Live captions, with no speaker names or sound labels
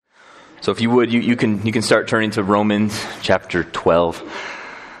So if you would, you can start turning to Romans chapter 12.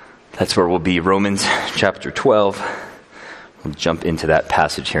 That's where we'll be, Romans chapter 12. We'll jump into that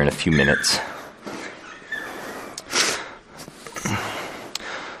passage here in a few minutes.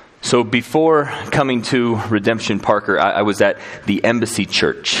 So before coming to Redemption Parker, I was at the Embassy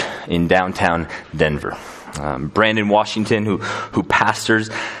Church in downtown Denver. Brandon Washington, who pastors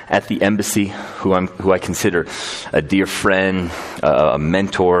at the Embassy, who I consider a dear friend, a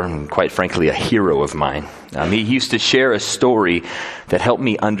mentor, and quite frankly, a hero of mine. He used to share a story that helped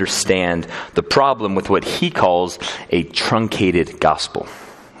me understand the problem with what he calls a truncated gospel.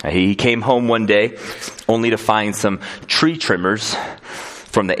 He came home one day only to find some tree trimmers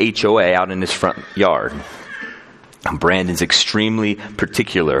from the HOA out in his front yard. Brandon's extremely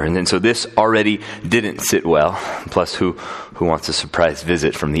particular, and so this already didn't sit well. Plus, who wants a surprise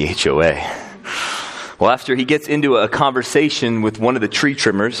visit from the HOA? Well, after he gets into a conversation with one of the tree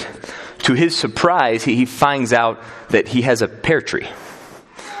trimmers, to his surprise, he finds out that he has a pear tree.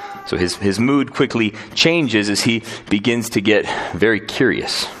 So his mood quickly changes as he begins to get very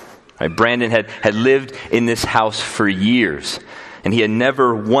curious. Right? Brandon had lived in this house for years, and he had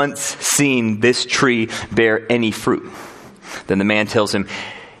never once seen this tree bear any fruit. Then the man tells him,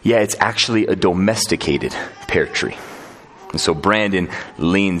 yeah, it's actually a domesticated pear tree. And so Brandon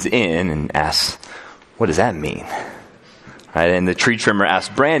leans in and asks, what does that mean? Right, and the tree trimmer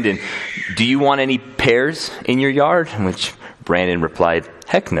asked Brandon, do you want any pears in your yard? In which Brandon replied,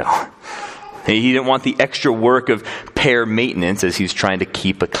 heck no. He didn't want the extra work of pear maintenance as he's trying to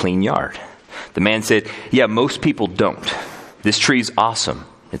keep a clean yard. The man said, yeah, most people don't. This tree's awesome.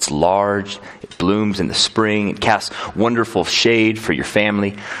 It's large, it blooms in the spring, it casts wonderful shade for your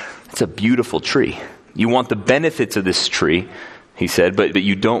family. It's a beautiful tree. You want the benefits of this tree, he said, but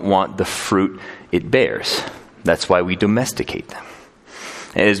you don't want the fruit it bears. That's why we domesticate them.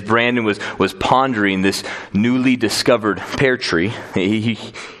 As Brandon was pondering this newly discovered pear tree, he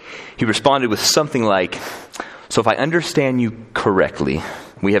responded with something like, so if I understand you correctly,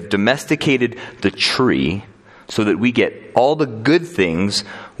 we have domesticated the tree so that we get all the good things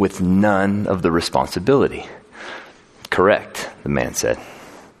with none of the responsibility. Correct, the man said.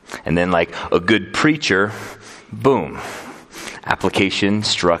 And then like a good preacher, boom, application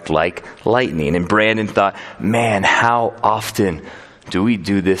struck like lightning. And Brandon thought, man, how often do we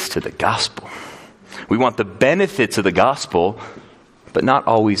do this to the gospel? We want the benefits of the gospel, but not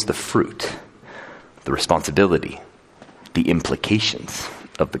always the fruit, the responsibility, the implications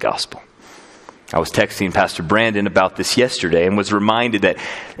of the gospel. I was texting Pastor Brandon about this yesterday and was reminded that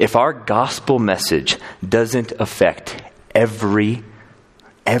if our gospel message doesn't affect every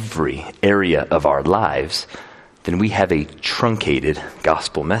area of our lives, then we have a truncated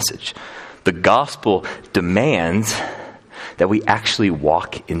gospel message. The gospel demands that we actually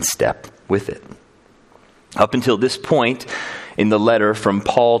walk in step with it. Up until this point in the letter from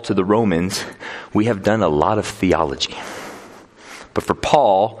Paul to the Romans, we have done a lot of theology. But for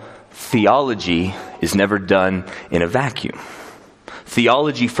Paul, theology is never done in a vacuum.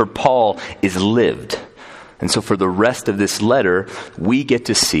 Theology for Paul is lived. And so for the rest of this letter, we get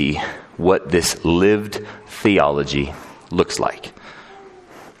to see what this lived theology looks like.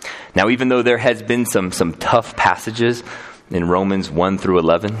 Now, even though there has been some tough passages in Romans 1 through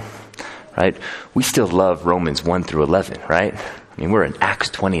 11, right? We still love Romans 1 through 11, right? I mean, we're an Acts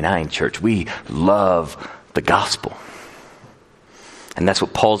 29 church. We love the gospel. And that's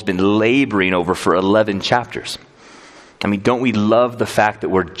what Paul's been laboring over for 11 chapters. I mean, don't we love the fact that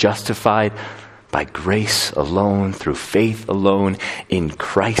we're justified by grace alone, through faith alone, in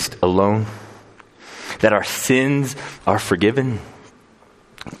Christ alone? That our sins are forgiven?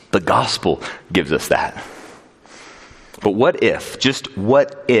 The gospel gives us that. But what if, just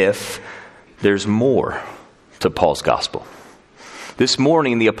what if, there's more to Paul's gospel? This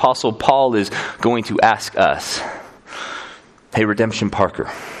morning, the Apostle Paul is going to ask us, hey, Redemption Parker,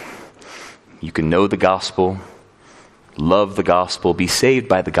 you can know the gospel, love the gospel, be saved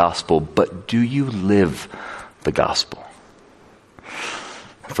by the gospel, but do you live the gospel?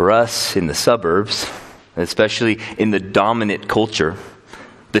 For us in the suburbs, especially in the dominant culture,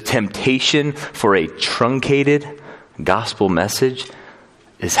 the temptation for a truncated gospel message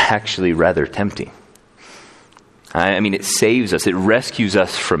is actually rather tempting. I mean, it saves us, it rescues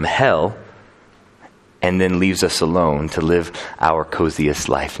us from hell, and then leaves us alone to live our coziest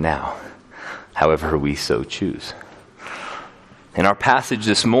life now, however we so choose. In our passage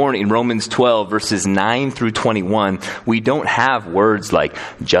this morning, Romans 12, verses 9 through 21, we don't have words like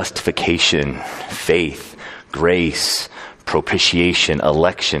justification, faith, grace, propitiation,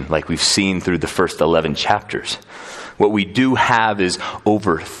 election, like we've seen through the first 11 chapters. What we do have is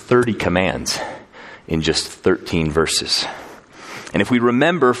over 30 commands in just 13 verses. And if we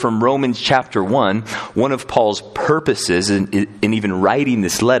remember from Romans chapter 1, one of Paul's purposes in even writing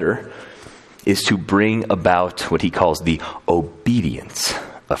this letter is to bring about what he calls the obedience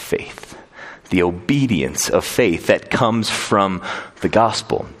of faith. The obedience of faith that comes from the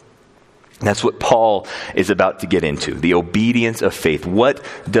gospel. That's what Paul is about to get into. The obedience of faith. What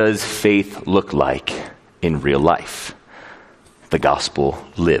does faith look like in real life? The gospel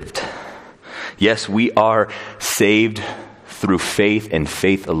lived. Yes, we are saved through faith and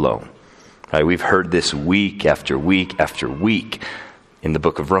faith alone. Right? We've heard this week after week after week in the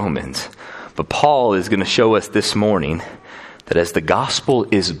book of Romans. But Paul is going to show us this morning that as the gospel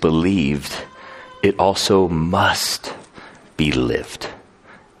is believed, it also must be lived.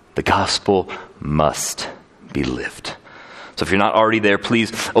 The gospel must be lived. So if you're not already there,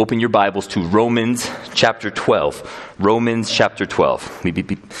 please open your Bibles to Romans chapter 12. Romans chapter 12.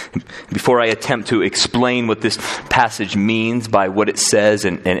 Before I attempt to explain what this passage means by what it says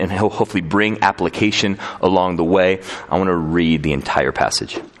and hopefully bring application along the way, I want to read the entire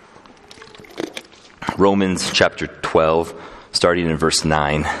passage. Romans chapter 12, starting in verse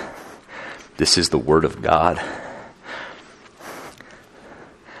 9. This is the word of God.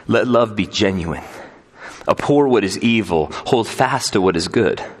 Let love be genuine. Abhor what is evil. Hold fast to what is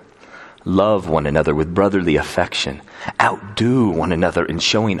good. Love one another with brotherly affection. Outdo one another in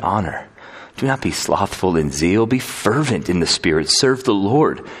showing honor. Do not be slothful in zeal. Be fervent in the Spirit. Serve the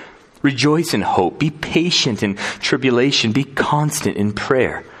Lord. Rejoice in hope. Be patient in tribulation. Be constant in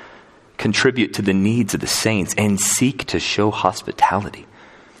prayer. Contribute to the needs of the saints and seek to show hospitality.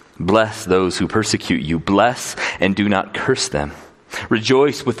 Bless those who persecute you. Bless and do not curse them.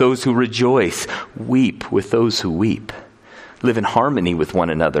 Rejoice with those who rejoice. Weep with those who weep. Live in harmony with one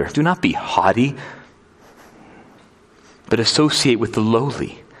another. Do not be haughty, but associate with the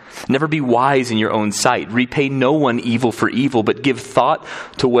lowly. Never be wise in your own sight. Repay no one evil for evil, but give thought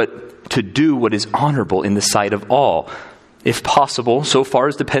to do what is honorable in the sight of all. If possible, so far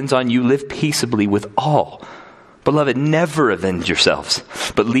as depends on you, live peaceably with all. Beloved, never avenge yourselves,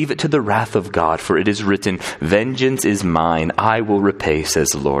 but leave it to the wrath of God, for it is written, vengeance is mine, I will repay, says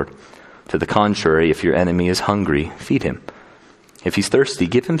the Lord. To the contrary, if your enemy is hungry, feed him. If he's thirsty,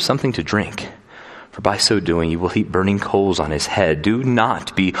 give him something to drink. For by so doing, you will heap burning coals on his head. Do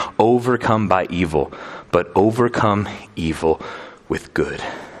not be overcome by evil, but overcome evil with good.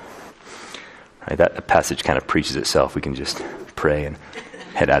 Right, that passage kind of preaches itself. We can just pray and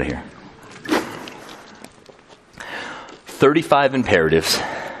head out of here. 35 imperatives,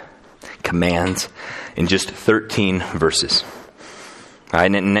 commands, in just 13 verses. All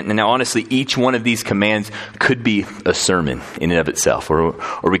right, and now, honestly, each one of these commands could be a sermon in and of itself, or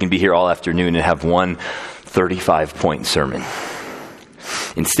we can be here all afternoon and have one 35-point sermon.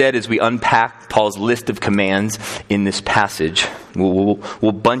 Instead, as we unpack Paul's list of commands in this passage, we'll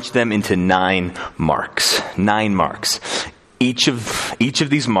bunch them into 9 marks. 9 marks. Each of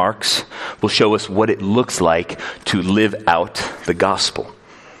these marks will show us what it looks like to live out the gospel.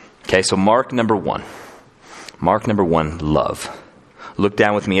 Okay, so mark number 1. Mark number 1, love. Look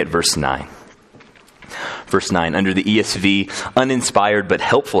down with me at verse 9. Verse 9, under the ESV, uninspired but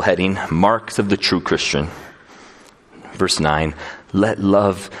helpful heading, marks of the true Christian. Verse 9, let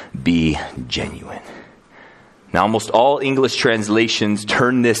love be genuine. Now, almost all English translations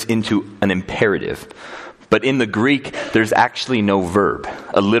turn this into an imperative. But in the Greek, there's actually no verb.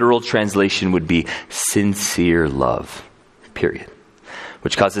 A literal translation would be sincere love, period.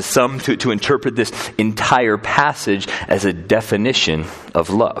 Which causes some to interpret this entire passage as a definition of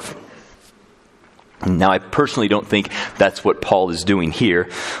love. Now, I personally don't think that's what Paul is doing here,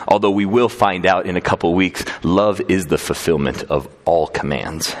 although we will find out in a couple weeks, love is the fulfillment of all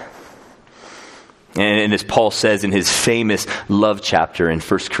commands. And as Paul says in his famous love chapter in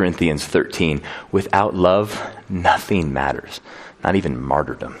 1 Corinthians 13, without love, nothing matters, not even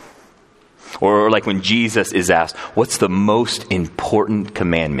martyrdom. Or like when Jesus is asked, what's the most important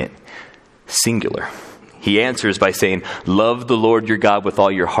commandment? Singular. He answers by saying, love the Lord your God with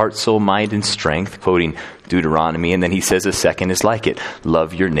all your heart, soul, mind, and strength, quoting Deuteronomy. And then he says a second is like it,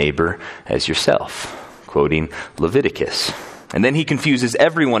 love your neighbor as yourself, quoting Leviticus. And then he confuses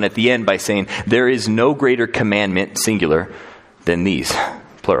everyone at the end by saying, there is no greater commandment, singular, than these,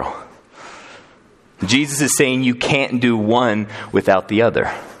 plural. Jesus is saying you can't do one without the other.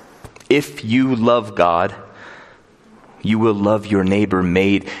 If you love God, you will love your neighbor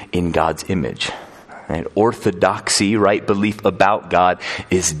made in God's image. Right? Orthodoxy, right belief about God,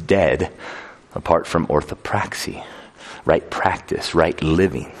 is dead apart from orthopraxy, right practice, right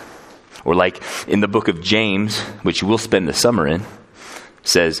living. Or like in the book of James, which we'll spend the summer in,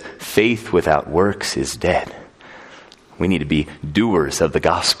 says, faith without works is dead. We need to be doers of the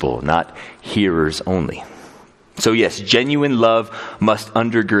gospel, not hearers only. So yes, genuine love must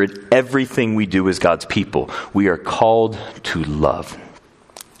undergird everything we do as God's people. We are called to love.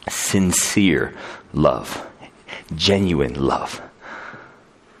 Sincere love. Genuine love.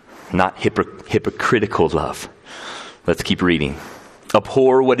 Not hypocritical love. Let's keep reading.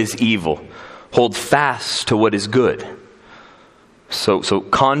 Abhor what is evil. Hold fast to what is good. So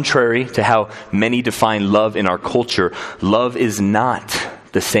contrary to how many define love in our culture, love is not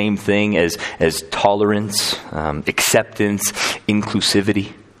the same thing as tolerance, acceptance,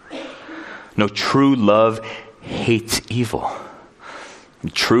 inclusivity. No, true love hates evil.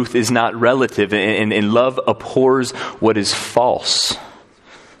 Truth is not relative, and love abhors what is false,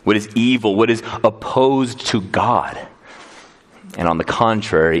 what is evil, what is opposed to God. And on the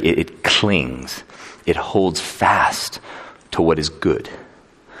contrary, it clings, it holds fast to what is good.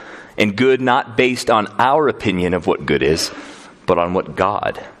 And good not based on our opinion of what good is, but on what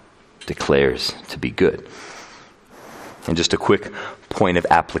God declares to be good. And just a quick point of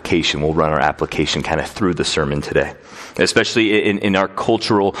application. We'll run our application kind of through the sermon today, especially in our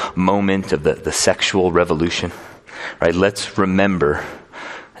cultural moment of the sexual revolution. Right? Let's remember,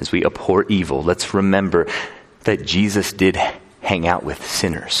 as we abhor evil, let's remember that Jesus did hang out with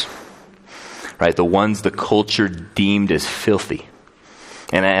sinners. Right? The ones the culture deemed as filthy.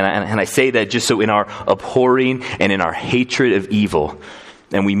 And I say that just so in our abhorring and in our hatred of evil,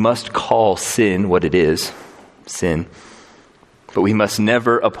 and we must call sin what it is, sin, but we must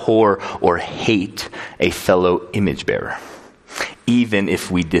never abhor or hate a fellow image bearer, even if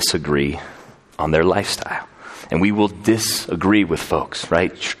we disagree on their lifestyle. And we will disagree with folks,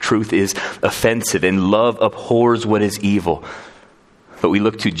 right? Truth is offensive and love abhors what is evil. But we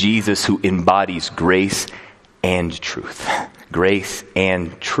look to Jesus who embodies grace and truth. Grace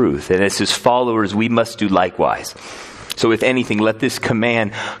and truth. And as his followers, we must do likewise. So if anything, let this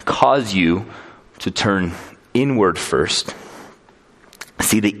command cause you to turn inward first,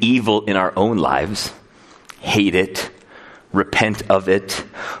 see the evil in our own lives, hate it, repent of it.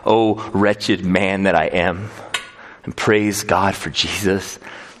 Oh, wretched man that I am. And praise God for Jesus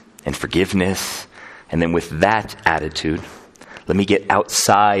and forgiveness. And then with that attitude, let me get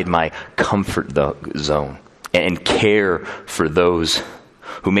outside my comfort zone and care for those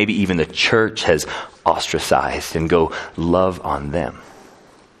who maybe even the church has ostracized and go love on them.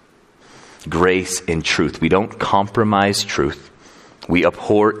 Grace and truth. We don't compromise truth. We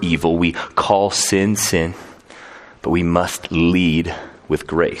abhor evil. We call sin, sin. But we must lead with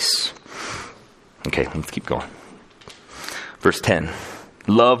grace. Okay, let's keep going. Verse 10.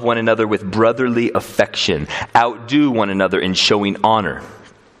 Love one another with brotherly affection. Outdo one another in showing honor.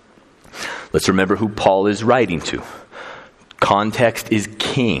 Let's remember who Paul is writing to. Context is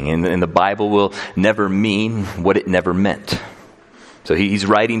king, and the Bible will never mean what it never meant. So he's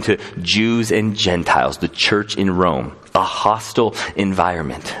writing to Jews and Gentiles, the church in Rome, a hostile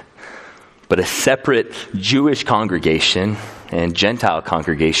environment. But a separate Jewish congregation and Gentile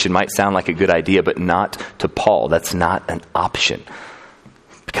congregation might sound like a good idea, but not to Paul. That's not an option.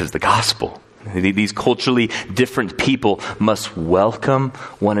 Because of the gospel. These culturally different people must welcome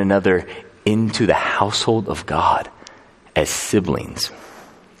one another into the household of God as siblings.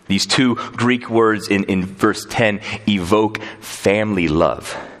 These two Greek words in verse 10 evoke family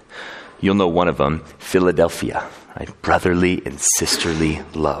love. You'll know one of them, Philadelphia, right? Brotherly and sisterly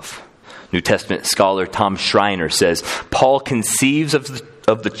love. New Testament scholar Tom Schreiner says, Paul conceives of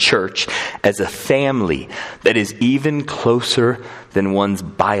the church as a family that is even closer than one's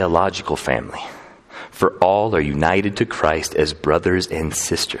biological family. For all are united to Christ as brothers and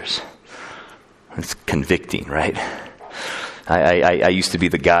sisters. It's convicting, right? I used to be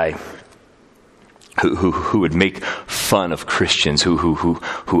the guy who would make fun of Christians who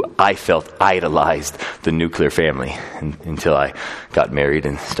I felt idolized the nuclear family until I got married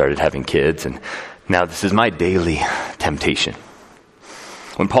and started having kids. And now this is my daily temptation.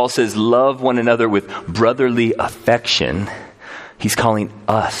 When Paul says love one another with brotherly affection, he's calling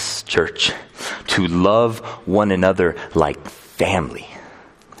us, church, to love one another like family.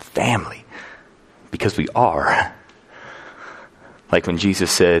 Family. Because we are. Like when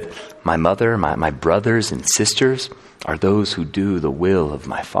Jesus said, my mother, my brothers and sisters are those who do the will of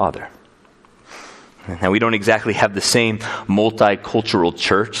my Father. Now, we don't exactly have the same multicultural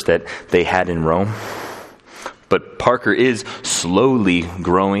church that they had in Rome. But Parker is slowly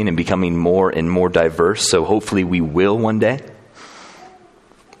growing and becoming more and more diverse, so hopefully we will one day.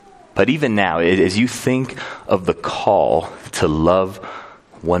 But even now, as you think of the call to love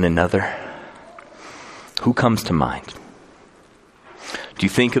one another. Who comes to mind? Do you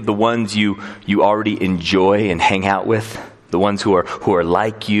think of the ones you already enjoy and hang out with? The ones who are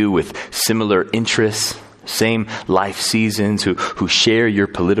like you with similar interests, same life seasons, who share your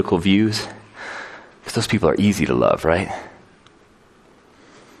political views? Because those people are easy to love, right?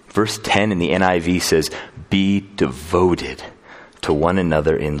 Verse 10 in the NIV says, be devoted to one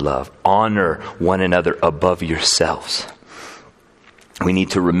another in love. Honor one another above yourselves. We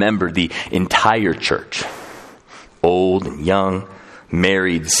need to remember the entire church, old and young,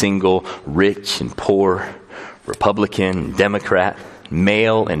 married, single, rich and poor, Republican and Democrat,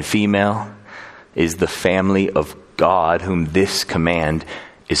 male and female, is the family of God whom this command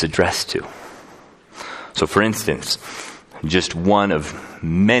is addressed to. So for instance, just one of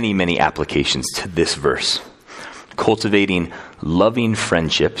many, many applications to this verse, cultivating loving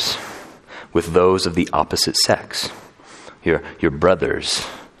friendships with those of the opposite sex. Your brothers,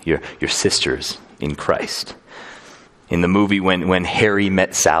 your sisters in Christ. In the movie When Harry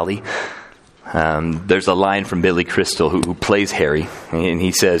Met Sally, there's a line from Billy Crystal who plays Harry, and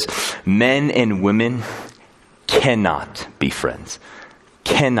he says, men and women cannot be friends.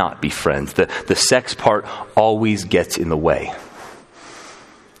 Cannot be friends. The sex part always gets in the way.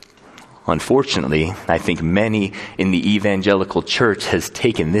 Unfortunately, I think many in the evangelical church has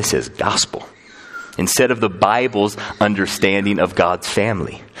taken this as gospel instead of the Bible's understanding of God's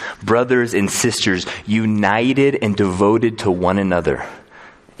family. Brothers and sisters united and devoted to one another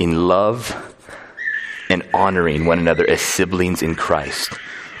in love and honoring one another as siblings in Christ.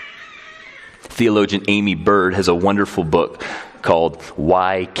 Theologian Amy Bird has a wonderful book called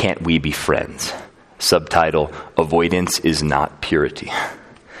Why Can't We Be Friends? Subtitle, Avoidance is Not Purity.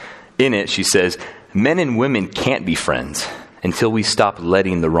 In it, she says, men and women can't be friends until we stop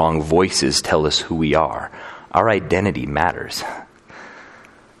letting the wrong voices tell us who we are. Our identity matters.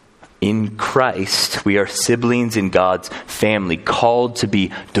 In Christ, we are siblings in God's family, called to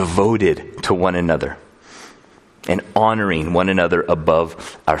be devoted to one another and honoring one another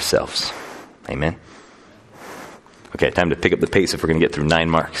above ourselves. Amen? Okay, time to pick up the pace if we're going to get through 9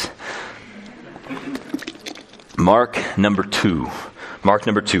 marks. Mark number 2,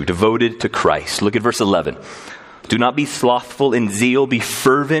 devoted to Christ. Look at verse 11. Do not be slothful in zeal, be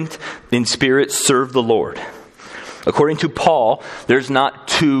fervent in spirit, serve the Lord. According to Paul, there's not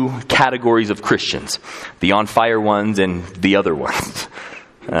 2 categories of Christians, the on fire ones and the other ones.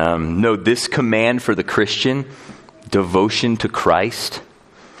 No, this command for the Christian, devotion to Christ,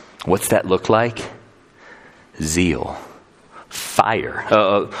 what's that look like? Zeal, fire.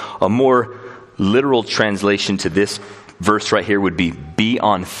 A more literal translation to this verse right here would be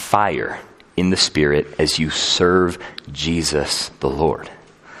on fire in the Spirit as you serve Jesus the Lord.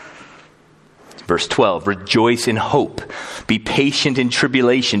 Verse 12, rejoice in hope, be patient in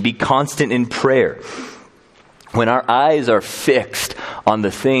tribulation, be constant in prayer. When our eyes are fixed on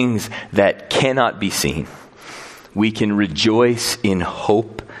the things that cannot be seen, we can rejoice in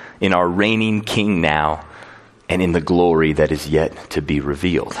hope in our reigning King now and in the glory that is yet to be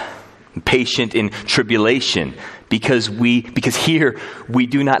revealed. Patient in tribulation, because here we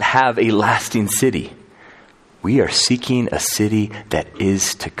do not have a lasting city. We are seeking a city that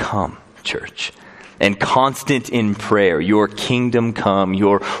is to come, church. And constant in prayer, your kingdom come,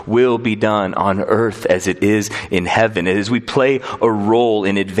 your will be done on earth as it is in heaven. And as we play a role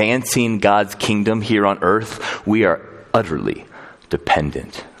in advancing God's kingdom here on earth, we are utterly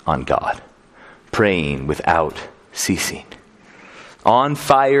dependent on God, praying without ceasing. On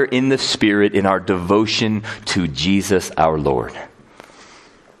fire in the Spirit in our devotion to Jesus our Lord.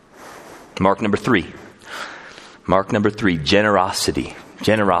 Mark number 3, generosity.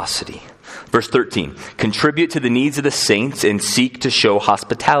 Verse 13, contribute to the needs of the saints and seek to show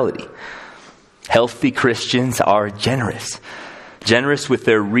hospitality. Healthy Christians are generous with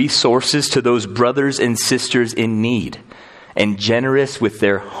their resources to those brothers and sisters in need, and generous with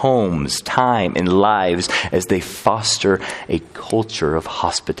their homes, time, and lives as they foster a culture of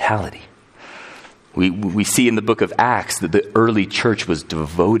hospitality. We see in the book of Acts that the early church was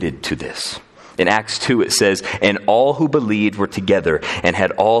devoted to this. In Acts 2 it says, and all who believed were together and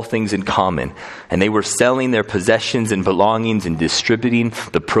had all things in common, and they were selling their possessions and belongings and distributing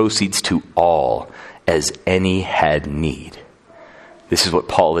the proceeds to all as any had need. This is what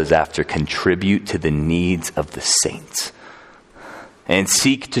Paul is after. Contribute to the needs of the saints and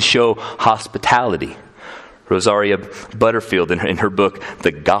seek to show hospitality. Rosaria Butterfield, in her book,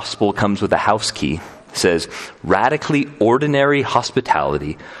 The Gospel Comes with a House Key, says, radically ordinary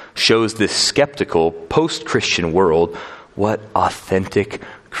hospitality shows this skeptical post-Christian world what authentic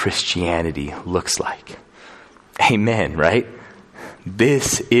Christianity looks like. Amen, right?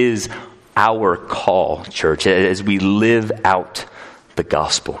 This is our call, church, as we live out the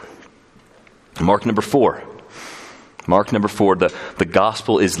gospel. Mark number 4. Mark number 4, the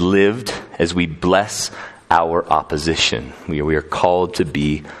gospel is lived as we bless our opposition. We are called to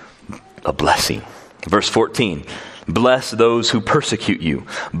be a blessing. Verse 14, bless those who persecute you.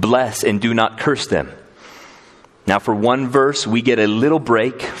 Bless and do not curse them. Now for one verse, we get a little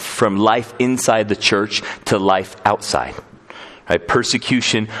break from life inside the church to life outside. Right?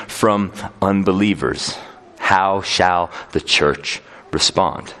 Persecution from unbelievers. How shall the church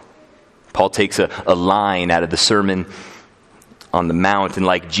respond? Paul takes a line out of the Sermon on the Mount and,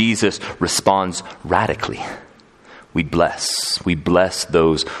 like Jesus, responds radically. We bless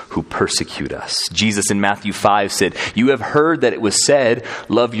those who persecute us. Jesus in Matthew 5 said, you have heard that it was said,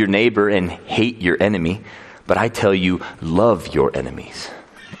 love your neighbor and hate your enemy. But I tell you, love your enemies.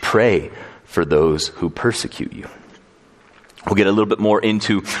 Pray for those who persecute you. We'll get a little bit more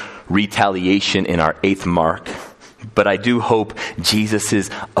into retaliation in our 8th mark. But I do hope Jesus'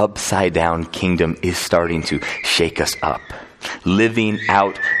 upside-down kingdom is starting to shake us up. Living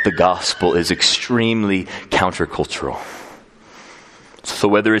out the gospel is extremely countercultural. So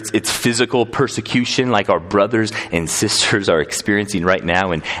whether it's physical persecution like our brothers and sisters are experiencing right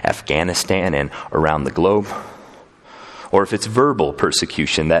now in Afghanistan and around the globe, or if it's verbal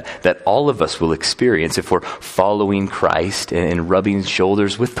persecution that all of us will experience if we're following Christ and rubbing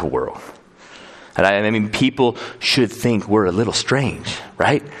shoulders with the world. And I mean, people should think we're a little strange,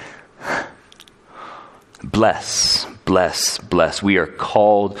 right? Bless. We are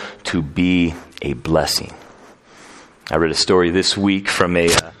called to be a blessing. I read a story this week from a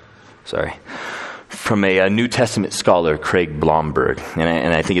New Testament scholar, Craig Blomberg.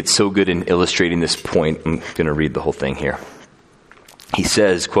 And I think it's so good in illustrating this point. I'm going to read the whole thing here. He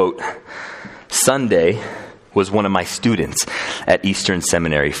says, quote, Sunday was one of my students at Eastern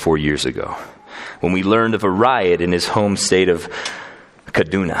Seminary 4 years ago, when we learned of a riot in his home state of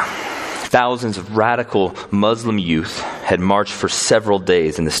Kaduna. Thousands of radical Muslim youth had marched for several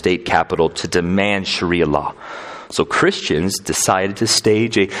days in the state capital to demand Sharia law. So Christians decided to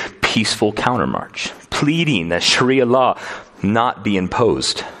stage a peaceful countermarch, pleading that Sharia law not be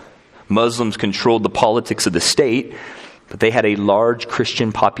imposed. Muslims controlled the politics of the state, but they had a large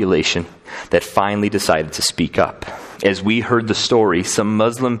Christian population that finally decided to speak up. As we heard the story, some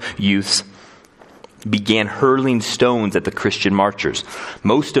Muslim youths began hurling stones at the Christian marchers,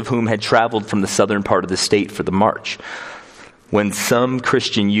 most of whom had traveled from the southern part of the state for the march. When some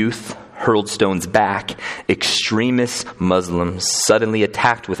Christian youth hurled stones back, extremist Muslims suddenly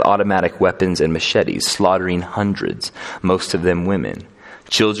attacked with automatic weapons and machetes, slaughtering hundreds, most of them women.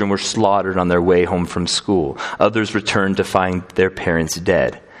 Children were slaughtered on their way home from school. Others returned to find their parents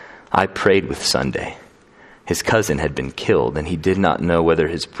dead. I prayed with Sunday. His cousin had been killed, and he did not know whether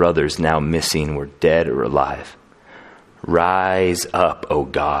his brothers now missing were dead or alive. Rise up, O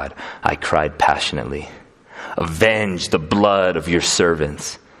God, I cried passionately. Avenge the blood of your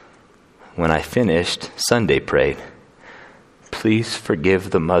servants. When I finished, Sunday prayed. Please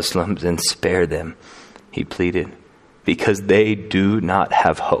forgive the Muslims and spare them, he pleaded, because they do not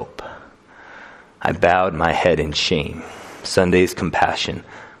have hope. I bowed my head in shame. Sunday's compassion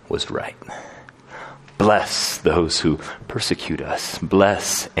was right. Bless those who persecute us.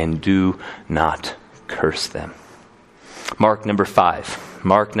 Bless and do not curse them. Mark number 5.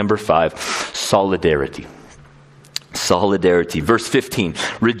 Solidarity. Verse 15.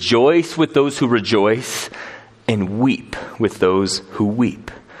 Rejoice with those who rejoice and weep with those who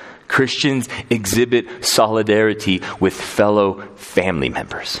weep. Christians exhibit solidarity with fellow family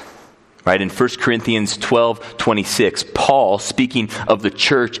members. Right, in 1 Corinthians 12:26, Paul, speaking of the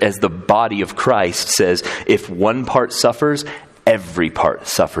church as the body of Christ, says, if one part suffers, every part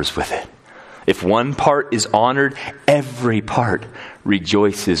suffers with it. If one part is honored, every part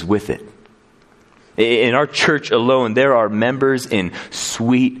rejoices with it. In our church alone, there are members in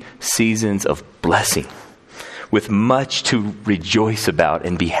sweet seasons of blessing, with much to rejoice about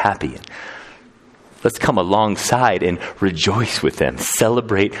and be happy in. Let's come alongside and rejoice with them,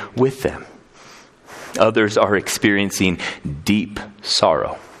 celebrate with them. Others are experiencing deep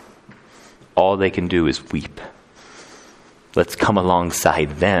sorrow. All they can do is weep. Let's come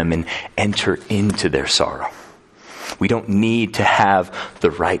alongside them and enter into their sorrow. We don't need to have the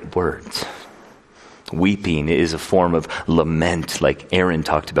right words. Weeping is a form of lament, like Aaron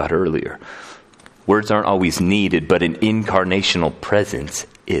talked about earlier. Words aren't always needed, but an incarnational presence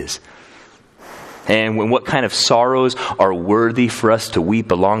is. And what kind of sorrows are worthy for us to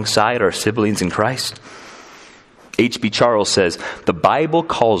weep alongside our siblings in Christ? H.B. Charles says, the Bible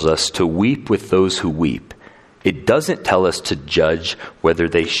calls us to weep with those who weep It doesn't tell us to judge whether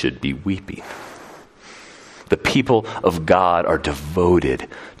they should be weeping. The people of God are devoted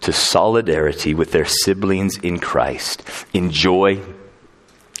to solidarity with their siblings in Christ, in joy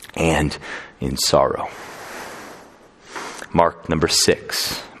and in sorrow. Mark number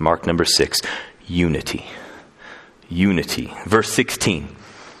 6, unity. Unity. Verse 16,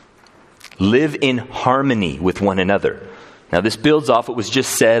 live in harmony with one another. Now this builds off what was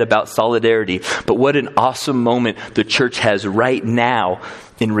just said about solidarity, but what an awesome moment the church has right now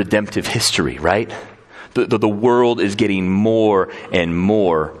in redemptive history, right? The world is getting more and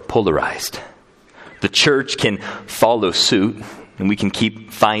more polarized. The church can follow suit, and we can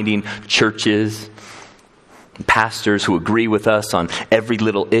keep finding churches, pastors who agree with us on every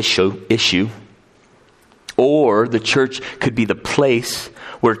little issue. Or the church could be the place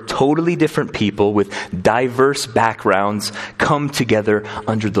where totally different people with diverse backgrounds come together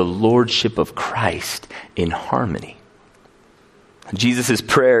under the lordship of Christ in harmony. Jesus'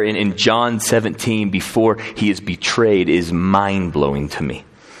 prayer in John 17 before he is betrayed is mind-blowing to me.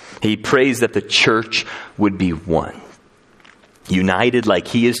 He prays that the church would be one, united like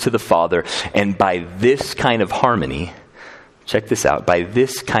he is to the Father, and by this kind of harmony, check this out, by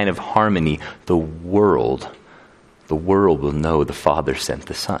this kind of harmony, the world will know the Father sent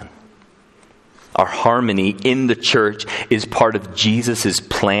the Son. Our harmony in the church is part of Jesus'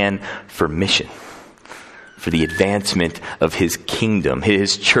 plan for mission, for the advancement of his kingdom.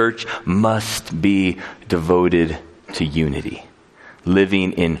 His church must be devoted to unity,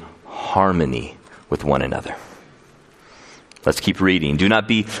 living in harmony with one another. Let's keep reading. Do not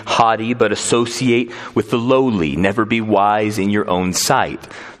be haughty, but associate with the lowly. Never be wise in your own sight.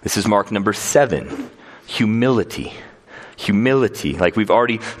 This is Mark number 7. Humility. Humility, like we've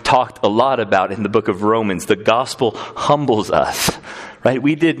already talked a lot about in the book of Romans. The gospel humbles us, right?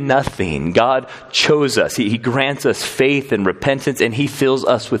 We did nothing. God chose us. He grants us faith and repentance, and he fills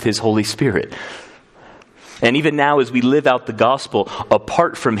us with his Holy Spirit. And even now, as we live out the gospel,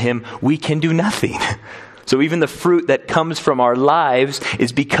 apart from him, we can do nothing. So even the fruit that comes from our lives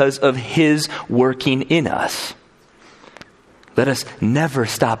is because of his working in us. Let us never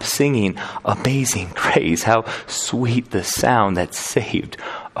stop singing Amazing Grace. How sweet the sound that saved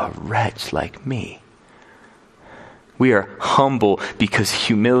a wretch like me. We are humble because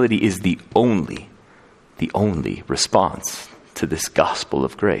humility is the only response to this gospel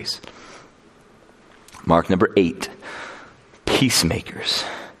of grace. Mark number 8, peacemakers.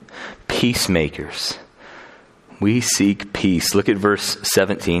 Peacemakers. We seek peace. Look at verse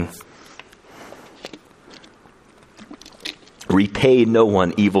 17. Repay no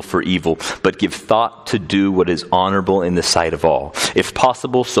one evil for evil, but give thought to do what is honorable in the sight of all. If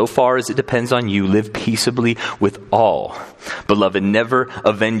possible, so far as it depends on you, live peaceably with all. Beloved, never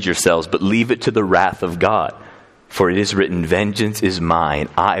avenge yourselves, but leave it to the wrath of God. For it is written, vengeance is mine,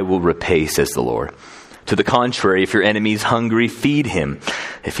 I will repay, says the Lord. To the contrary, if your enemy is hungry, feed him.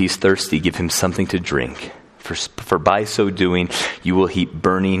 If he's thirsty, give him something to drink. For by so doing, you will heap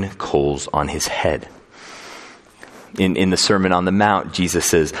burning coals on his head. In the Sermon on the Mount, Jesus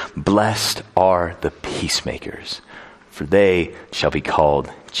says, blessed are the peacemakers, for they shall be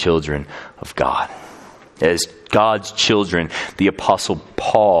called children of God. As God's children, the Apostle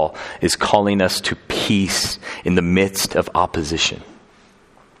Paul is calling us to peace in the midst of opposition.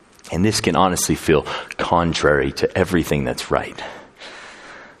 And this can honestly feel contrary to everything that's right.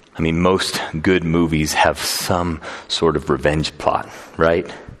 I mean, most good movies have some sort of revenge plot,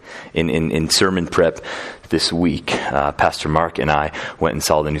 right? In sermon prep this week, Pastor Mark and I went and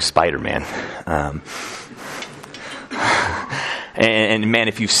saw the new Spider-Man. And man,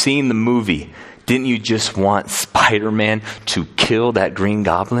 if you've seen the movie, didn't you just want Spider-Man to kill that Green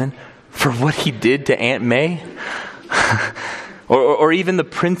Goblin for what he did to Aunt May? Or even the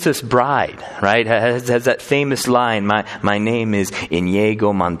Princess Bride, right? Has that famous line, my name is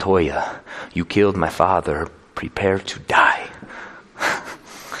Inigo Montoya. You killed my father. Prepare to die.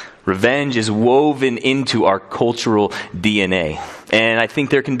 Revenge is woven into our cultural DNA. And I think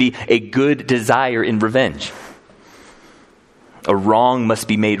there can be a good desire in revenge. A wrong must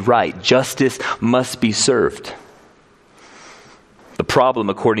be made right. Justice must be served. The problem,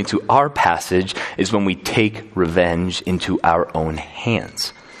 according to our passage, is when we take revenge into our own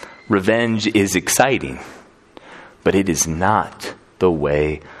hands. Revenge is exciting, but it is not the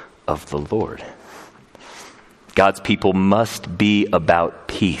way of the Lord. God's people must be about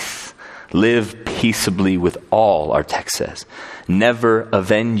peace. Live peaceably with all, our text says. Never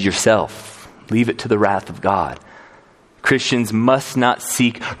avenge yourself. Leave it to the wrath of God. Christians must not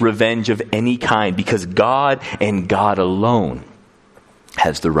seek revenge of any kind because God and God alone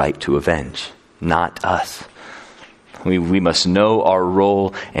has the right to avenge, not us. We must know our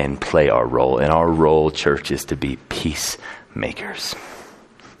role and play our role. And our role, church, is to be peacemakers.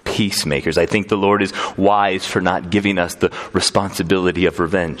 Peacemakers. I think the Lord is wise for not giving us the responsibility of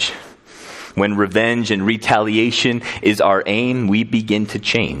revenge. When revenge and retaliation is our aim, we begin to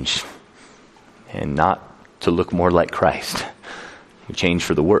change. And not to look more like Christ. We change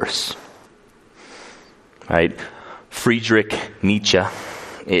for the worse. Right? Friedrich Nietzsche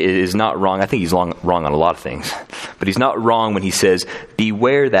is not wrong. I think he's wrong on a lot of things. But he's not wrong when he says,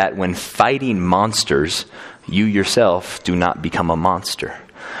 beware that when fighting monsters, you yourself do not become a monster.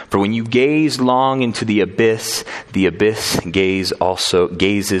 For when you gaze long into the abyss gazes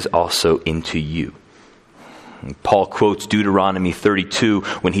also into you. Paul quotes Deuteronomy 32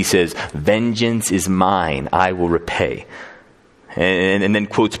 when he says, vengeance is mine, I will repay. And then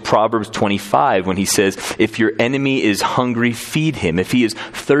quotes Proverbs 25 when he says, if your enemy is hungry, feed him. If he is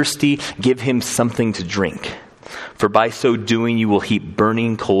thirsty, give him something to drink. For by so doing, you will heap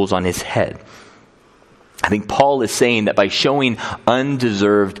burning coals on his head. I think Paul is saying that by showing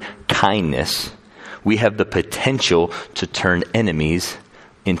undeserved kindness, we have the potential to turn enemies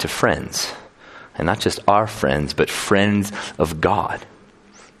into friends. And not just our friends, but friends of God.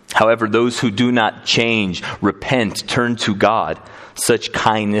 However, those who do not change, repent, turn to God, such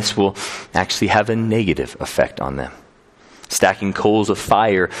kindness will actually have a negative effect on them. Stacking coals of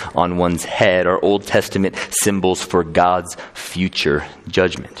fire on one's head are Old Testament symbols for God's future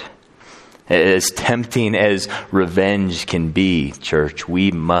judgment. As tempting as revenge can be, church,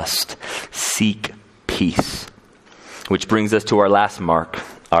 we must seek peace. Which brings us to our last mark,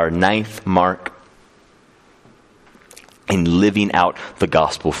 our 9th mark in living out the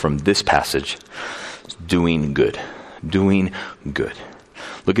gospel from this passage. Doing good. Doing good.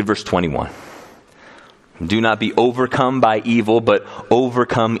 Look at verse 21. Do not be overcome by evil, but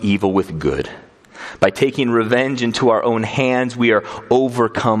overcome evil with good. By taking revenge into our own hands, we are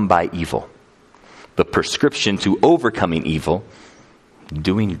overcome by evil. The prescription to overcoming evil,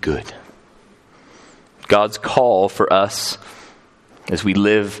 doing good. God's call for us as we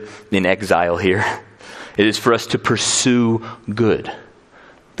live in exile here, it is for us to pursue good.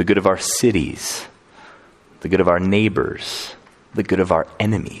 The good of our cities, the good of our neighbors, the good of our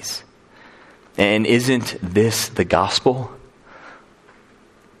enemies. And isn't this the gospel?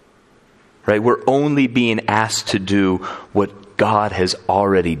 Right? We're only being asked to do what God has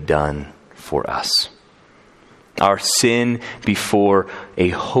already done for us. Our sin before a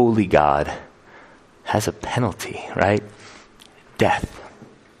holy God has a penalty, right? Death.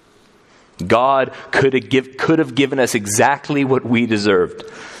 God could have given us exactly what we deserved,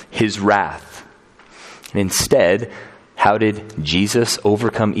 his wrath. And instead, how did Jesus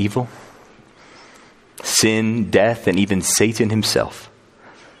overcome evil? Sin, death, and even Satan himself.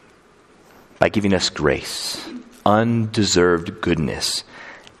 By giving us grace, undeserved goodness,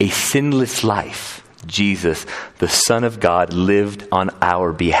 a sinless life. Jesus, the Son of God, lived on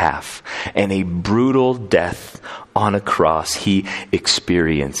our behalf. And a brutal death on a cross he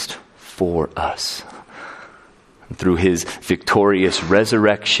experienced for us. Through his victorious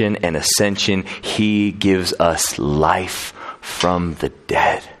resurrection and ascension, he gives us life from the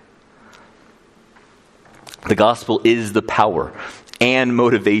dead. The gospel is the power and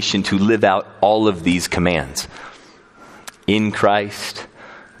motivation to live out all of these commands. In Christ,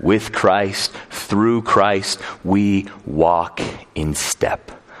 with Christ, through Christ, we walk in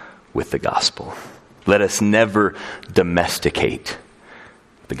step with the gospel. Let us never domesticate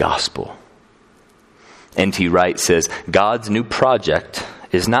the gospel. N.T. Wright says, God's new project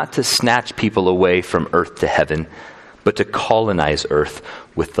is not to snatch people away from earth to heaven, but to colonize earth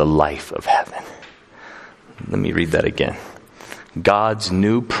with the life of heaven. Let me read that again. God's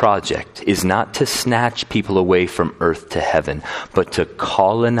new project is not to snatch people away from earth to heaven, but to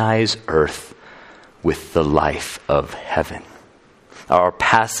colonize earth with the life of heaven. Our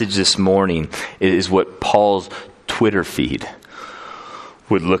passage this morning is what Paul's Twitter feed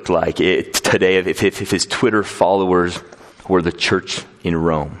would look like today if his Twitter followers were the church in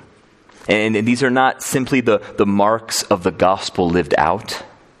Rome. And these are not simply the marks of the gospel lived out.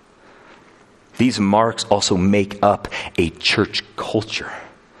 These marks also make up a church culture.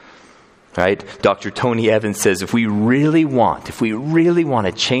 Right? Dr. Tony Evans says if we really want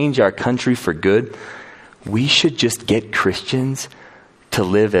to change our country for good, we should just get Christians to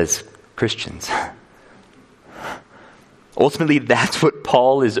live as Christians. Ultimately, that's what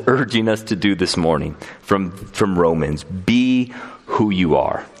Paul is urging us to do this morning from Romans. Be who you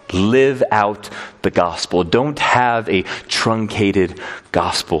are. Live out the gospel. Don't have a truncated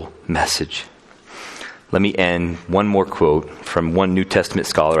gospel message. Let me end one more quote from one New Testament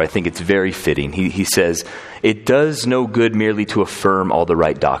scholar. I think it's very fitting. He says, "It does no good merely to affirm all the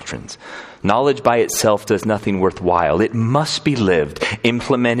right doctrines. Knowledge by itself does nothing worthwhile. It must be lived,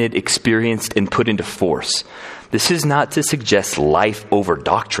 implemented, experienced, and put into force. This is not to suggest life over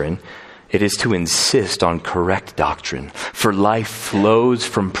doctrine. It is to insist on correct doctrine, for life flows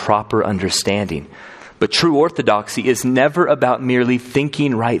from proper understanding. But true orthodoxy is never about merely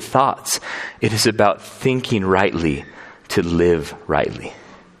thinking right thoughts. It is about thinking rightly to live rightly."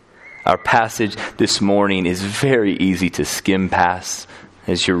 Our passage this morning is very easy to skim past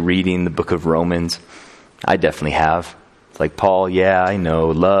as you're reading the book of Romans. I definitely have. It's like, Paul, yeah, I know.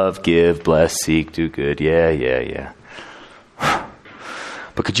 Love, give, bless, seek, do good. Yeah.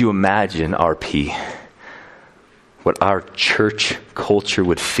 But could you imagine, RP, what our church culture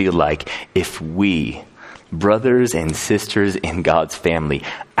would feel like if we, brothers and sisters in God's family,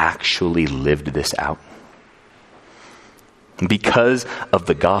 actually lived this out? Because of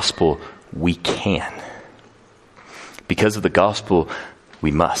the gospel, we can. Because of the gospel,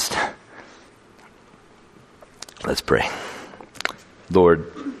 we must. Let's pray. Lord,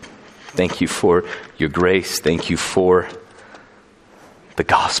 thank you for your grace. Thank you for the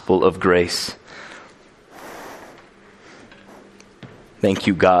gospel of grace. Thank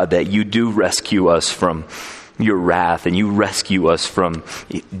you, God, that you do rescue us from your wrath and you rescue us from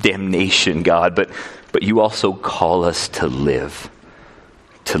damnation, God, but you also call us to live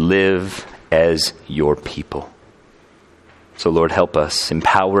as your people. So Lord, help us,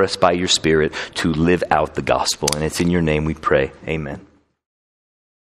 empower us by your Spirit to live out the gospel. And it's in your name we pray. Amen.